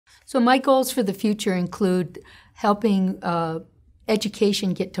So my goals for the future include helping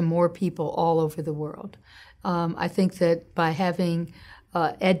education get to more people all over the world. I think that by having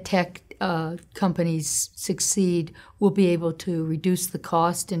ed tech companies succeed, we'll be able to reduce the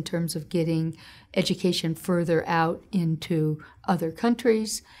cost in terms of getting education further out into other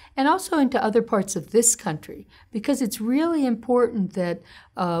countries and also into other parts of this country, because it's really important that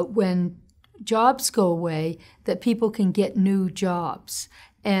when jobs go away, that people can get new jobs.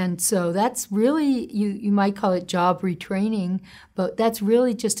 And so that's really, you might call it job retraining, but that's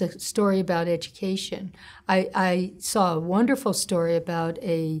really just a story about education. I saw a wonderful story about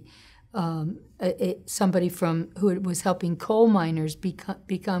somebody who was helping coal miners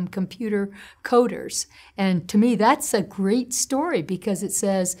become computer coders. And to me, that's a great story, because it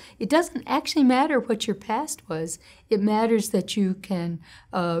says it doesn't actually matter what your past was. It matters that you can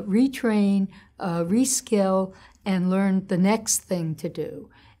retrain, reskill, and learn the next thing to do.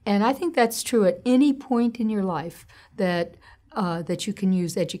 And I think that's true at any point in your life, that you can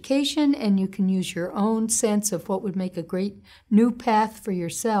use education and you can use your own sense of what would make a great new path for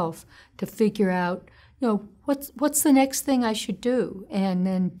yourself to figure out, what's the next thing I should do, and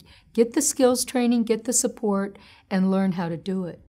then get the skills training, get the support, and learn how to do it.